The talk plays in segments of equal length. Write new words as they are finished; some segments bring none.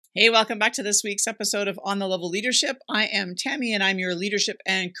Hey, welcome back to this week's episode of On the Level Leadership. I am Tammy and I'm your leadership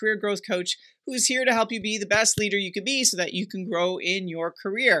and career growth coach who's here to help you be the best leader you can be so that you can grow in your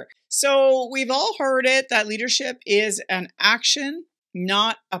career. So, we've all heard it that leadership is an action,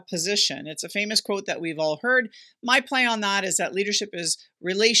 not a position. It's a famous quote that we've all heard. My play on that is that leadership is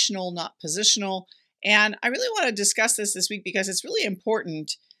relational, not positional. And I really want to discuss this week because it's really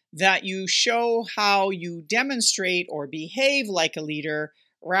important that you show how you demonstrate or behave like a leader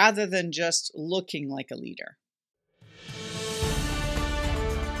rather than just looking like a leader.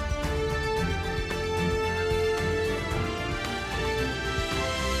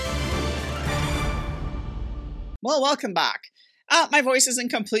 Well, welcome back. My voice isn't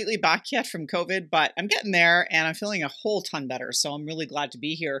completely back yet from COVID, but I'm getting there and I'm feeling a whole ton better. So I'm really glad to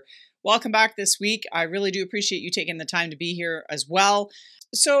be here. Welcome back this week. I really do appreciate you taking the time to be here as well.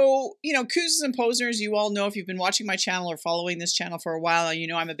 So, Kouzes and Posners, you all know if you've been watching my channel or following this channel for a while, you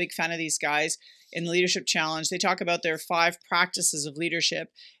know I'm a big fan of these guys in the Leadership Challenge. They talk about their 5 practices of leadership,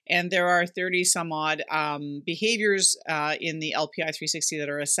 and there are 30 some odd behaviors in the LPI 360 that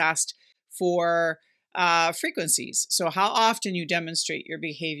are assessed for frequencies. So how often you demonstrate your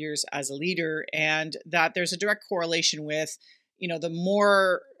behaviors as a leader, and that there's a direct correlation with, the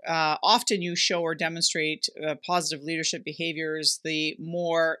more often you show or demonstrate positive leadership behaviors, the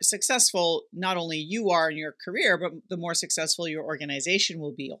more successful not only you are in your career, but the more successful your organization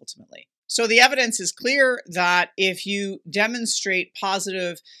will be ultimately. So the evidence is clear that if you demonstrate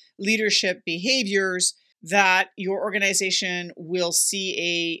positive leadership behaviors, that your organization will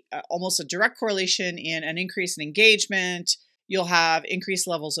see almost a direct correlation in an increase in engagement. You'll have increased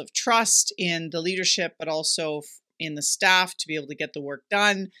levels of trust in the leadership, but also in the staff to be able to get the work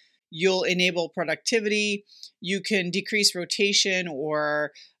done. You'll enable productivity. You can decrease rotation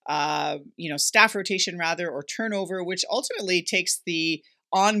or staff rotation rather, or turnover, which ultimately takes the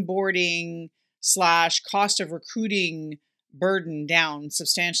onboarding / cost of recruiting burden down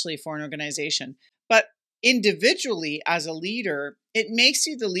substantially for an organization. But individually as a leader, it makes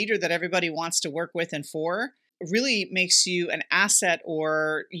you the leader that everybody wants to work with and for. It really makes you an asset,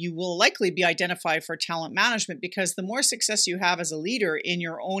 or you will likely be identified for talent management, because the more success you have as a leader in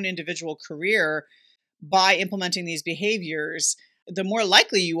your own individual career by implementing these behaviors, the more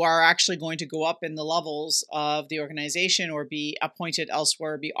likely you are actually going to go up in the levels of the organization or be appointed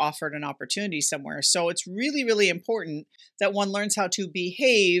elsewhere, or be offered an opportunity somewhere. So it's really, really important that one learns how to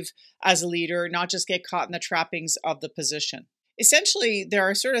behave as a leader, not just get caught in the trappings of the position. Essentially, there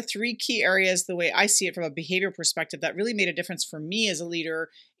are sort of 3 key areas, the way I see it from a behavior perspective, that really made a difference for me as a leader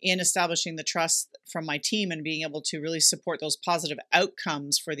in establishing the trust from my team and being able to really support those positive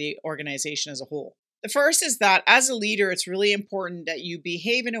outcomes for the organization as a whole. The first is that as a leader, it's really important that you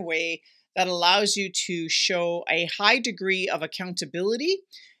behave in a way that allows you to show a high degree of accountability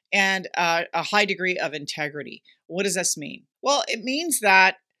and a high degree of integrity. What does this mean? Well, it means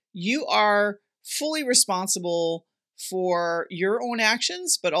that you are fully responsible for your own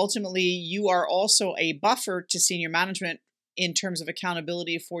actions, but ultimately you are also a buffer to senior management in terms of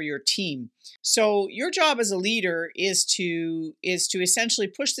accountability for your team. So your job as a leader is to essentially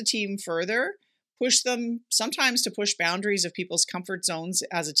push the team further, push them sometimes to push boundaries of people's comfort zones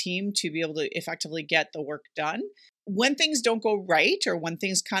as a team to be able to effectively get the work done. When things don't go right, or when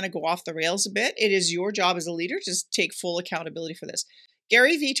things kind of go off the rails a bit, it is your job as a leader to take full accountability for this.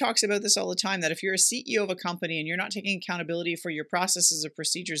 Gary Vee talks about this all the time, that if you're a CEO of a company and you're not taking accountability for your processes or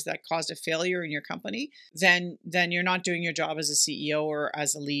procedures that caused a failure in your company, then you're not doing your job as a CEO or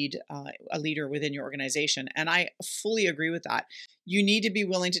as a leader within your organization. And I fully agree with that. You need to be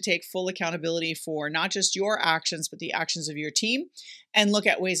willing to take full accountability for not just your actions, but the actions of your team, and look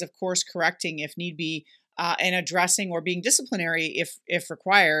at ways of course correcting if need be, and addressing or being disciplinary if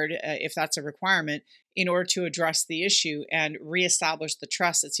required, if that's a requirement, in order to address the issue and reestablish the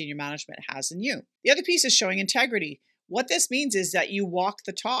trust that senior management has in you. The other piece is showing integrity. What this means is that you walk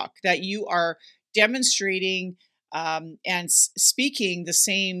the talk, that you are demonstrating and speaking the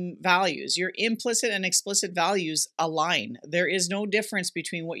same values. Your implicit and explicit values align. There is no difference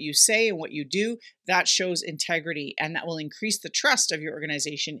between what you say and what you do. That shows integrity, and that will increase the trust of your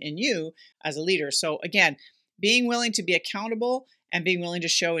organization in you as a leader. So again, being willing to be accountable and being willing to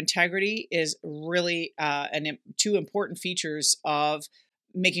show integrity is really 2 important features of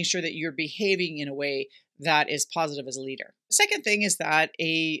making sure that you're behaving in a way that is positive as a leader. The second thing is that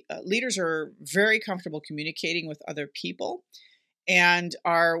leaders are very comfortable communicating with other people. and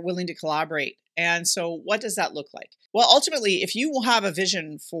are willing to collaborate. And so, what does that look like? Well, ultimately, if you will have a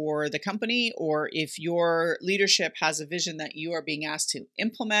vision for the company, or if your leadership has a vision that you are being asked to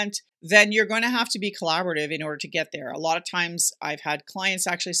implement, then you're going to have to be collaborative in order to get there. A lot of times, I've had clients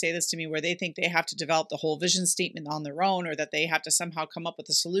actually say this to me where they think they have to develop the whole vision statement on their own, or that they have to somehow come up with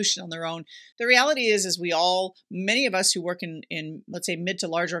a solution on their own. The reality is many of us who work in let's say mid to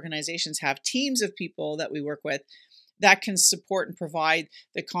large organizations have teams of people that we work with that can support and provide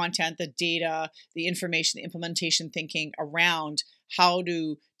the content, the data, the information, the implementation thinking around how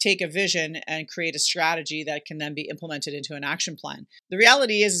to take a vision and create a strategy that can then be implemented into an action plan. The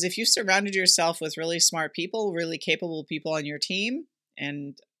reality is if you surrounded yourself with really smart people, really capable people on your team,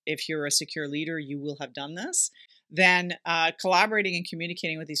 and if you're a secure leader, you will have done this, then collaborating and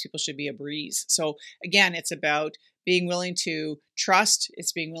communicating with these people should be a breeze. So again, it's about being willing to trust,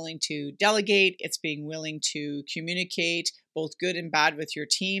 it's being willing to delegate, it's being willing to communicate both good and bad with your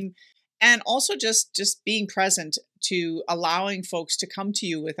team, and also just being present to allowing folks to come to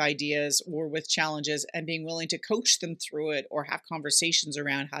you with ideas or with challenges and being willing to coach them through it or have conversations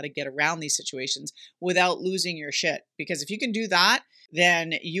around how to get around these situations without losing your shit. Because if you can do that,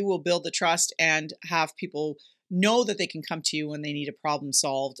 then you will build the trust and have people know that they can come to you when they need a problem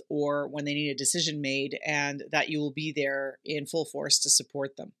solved or when they need a decision made, and that you will be there in full force to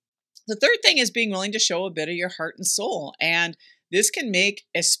support them. The third thing is being willing to show a bit of your heart and soul. And this can make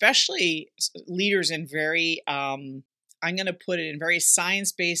especially leaders in very, I'm going to put it in very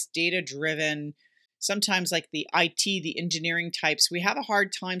science-based, data-driven, sometimes like the IT, the engineering types. We have a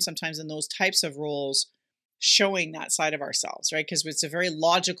hard time sometimes in those types of roles showing that side of ourselves, right? Because it's a very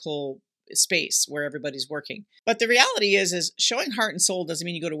logical space where everybody's working. But the reality is showing heart and soul doesn't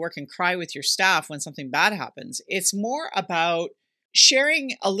mean you go to work and cry with your staff when something bad happens. It's more about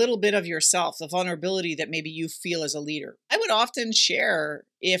sharing a little bit of yourself, the vulnerability that maybe you feel as a leader. I would often share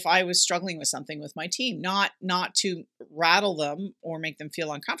if I was struggling with something with my team, not to rattle them or make them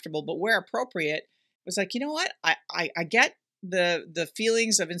feel uncomfortable, but where appropriate, was like, you know what, I get the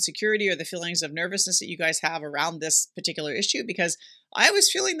feelings of insecurity or the feelings of nervousness that you guys have around this particular issue, because I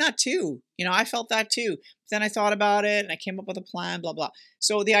was feeling that too. I felt that too. Then I thought about it and I came up with a plan, blah, blah.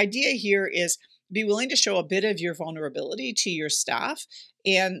 So the idea here is be willing to show a bit of your vulnerability to your staff,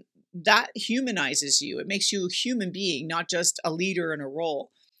 and that humanizes you. It makes you a human being, not just a leader in a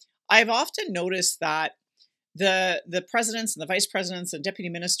role. I've often noticed that the presidents and the vice presidents and deputy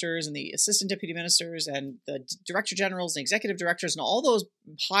ministers and the assistant deputy ministers and the director generals and executive directors and all those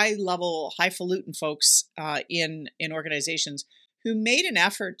high level, highfalutin folks in organizations who made an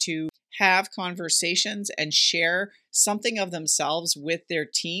effort to have conversations and share something of themselves with their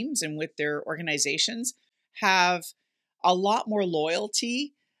teams and with their organizations have a lot more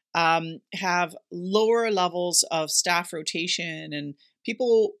loyalty, have lower levels of staff rotation, and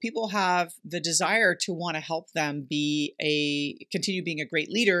people have the desire to want to help them continue being a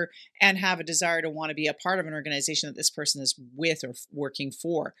great leader, and have a desire to want to be a part of an organization that this person is with or working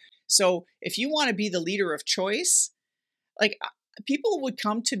for. So if you want to be the leader of choice, like, people would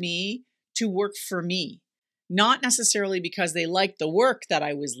come to me to work for me, not necessarily because they liked the work that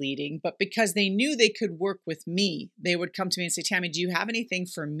I was leading, but because they knew they could work with me. They would come to me and say, Tammy, do you have anything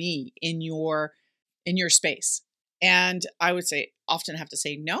for me in your space? And I would often have to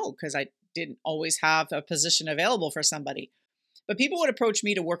say no, because I didn't always have a position available for somebody. But people would approach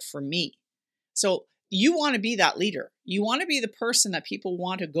me to work for me. So you want to be that leader. You want to be the person that people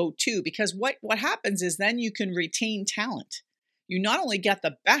want to go to, because what happens is then you can retain talent. You not only get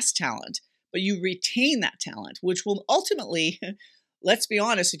the best talent, but you retain that talent, which will ultimately, let's be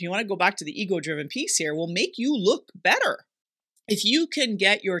honest, if you want to go back to the ego-driven piece here, will make you look better. If you can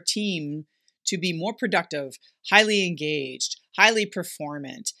get your team to be more productive, highly engaged, highly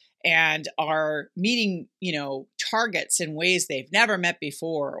performant, and are meeting, targets in ways they've never met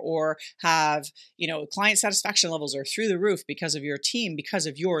before, or have, client satisfaction levels are through the roof because of your team, because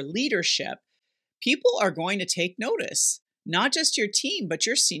of your leadership, people are going to take notice. Not just your team, but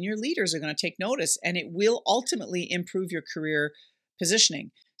your senior leaders are going to take notice, and it will ultimately improve your career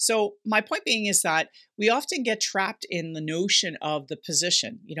positioning. So my point being is that we often get trapped in the notion of the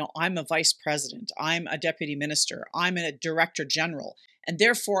position. I'm a vice president, I'm a deputy minister, I'm a director general, and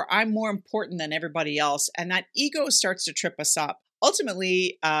therefore I'm more important than everybody else. And that ego starts to trip us up.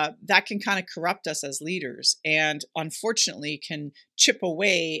 Ultimately, that can kind of corrupt us as leaders, and unfortunately can chip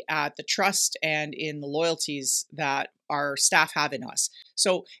away at the trust and in the loyalties that our staff have in us.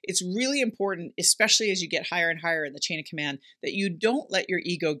 So it's really important, especially as you get higher and higher in the chain of command, that you don't let your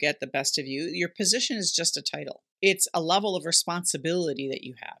ego get the best of you. Your position is just a title. It's a level of responsibility that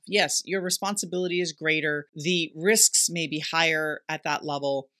you have. Yes, your responsibility is greater. The risks may be higher at that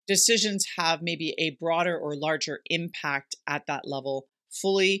level. Decisions have maybe a broader or larger impact at that level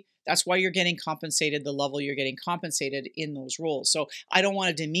fully. That's why you're getting compensated the level you're getting compensated in those roles. So I don't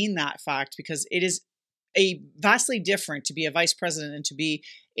want to demean that fact, because it is a vastly different to be a vice president and to be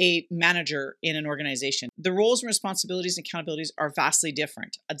a manager in an organization. The roles and responsibilities and accountabilities are vastly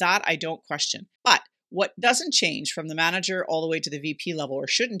different. That I don't question. But what doesn't change from the manager all the way to the VP level, or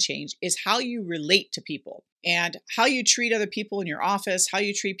shouldn't change, is how you relate to people and how you treat other people in your office, how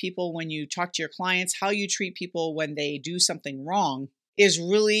you treat people when you talk to your clients, how you treat people when they do something wrong is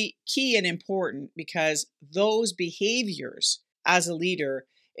really key and important, because those behaviors as a leader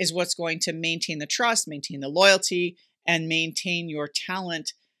is what's going to maintain the trust, maintain the loyalty, and maintain your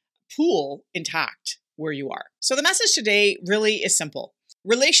talent pool intact where you are. So the message today really is simple.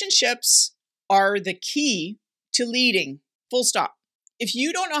 Relationships are the key to leading, full stop. If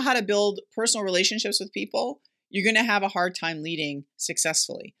you don't know how to build personal relationships with people, you're going to have a hard time leading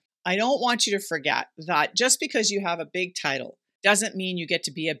successfully. I don't want you to forget that just because you have a big title doesn't mean you get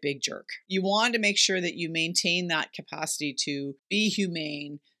to be a big jerk. You want to make sure that you maintain that capacity to be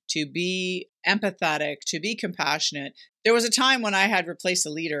humane, to be empathetic, to be compassionate. There was a time when I had replaced a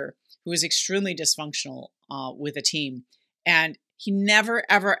leader who was extremely dysfunctional with a team, and he never,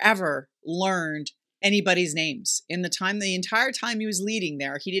 ever, ever learned anybody's names. The entire time he was leading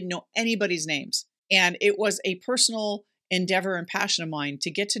there, he didn't know anybody's names. And it was a personal endeavor and passion of mine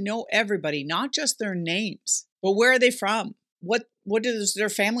to get to know everybody, not just their names, but where are they from? What does their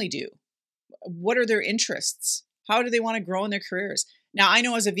family do? What are their interests? How do they want to grow in their careers? Now, I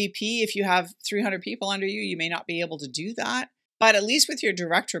know as a VP, if you have 300 people under you, you may not be able to do that. But at least with your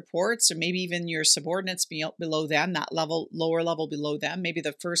direct reports, or maybe even your subordinates below them, that level, lower level below them, maybe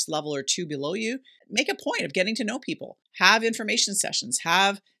the first level or two below you, make a point of getting to know people. Have information sessions,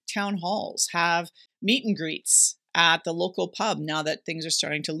 have town halls, have meet and greets at the local pub now that things are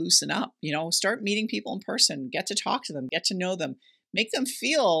starting to loosen up. Start meeting people in person, get to talk to them, get to know them, make them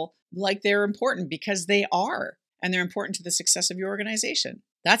feel like they're important, because they are, and they're important to the success of your organization.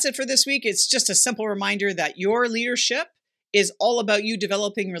 That's it for this week. It's just a simple reminder that your leadership is all about you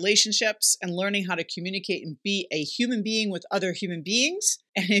developing relationships and learning how to communicate and be a human being with other human beings.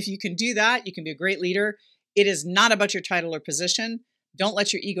 And if you can do that, you can be a great leader. It is not about your title or position. Don't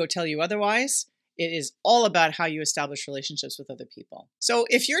let your ego tell you otherwise. It is all about how you establish relationships with other people. So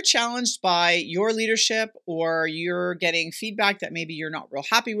if you're challenged by your leadership, or you're getting feedback that maybe you're not real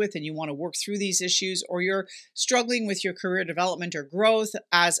happy with and you want to work through these issues, or you're struggling with your career development or growth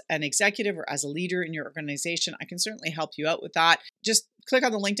as an executive or as a leader in your organization, I can certainly help you out with that. Just click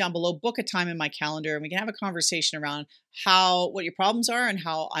on the link down below, book a time in my calendar, and we can have a conversation around what your problems are and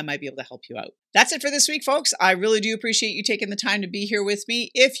how I might be able to help you out. That's it for this week, folks. I really do appreciate you taking the time to be here with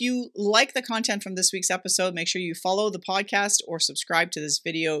me. If you like the content from this week's episode, make sure you follow the podcast or subscribe to this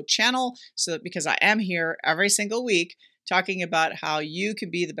video channel, because I am here every single week talking about how you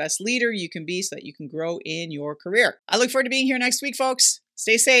can be the best leader you can be so that you can grow in your career. I look forward to being here next week, folks.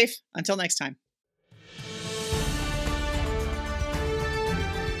 Stay safe. Until next time.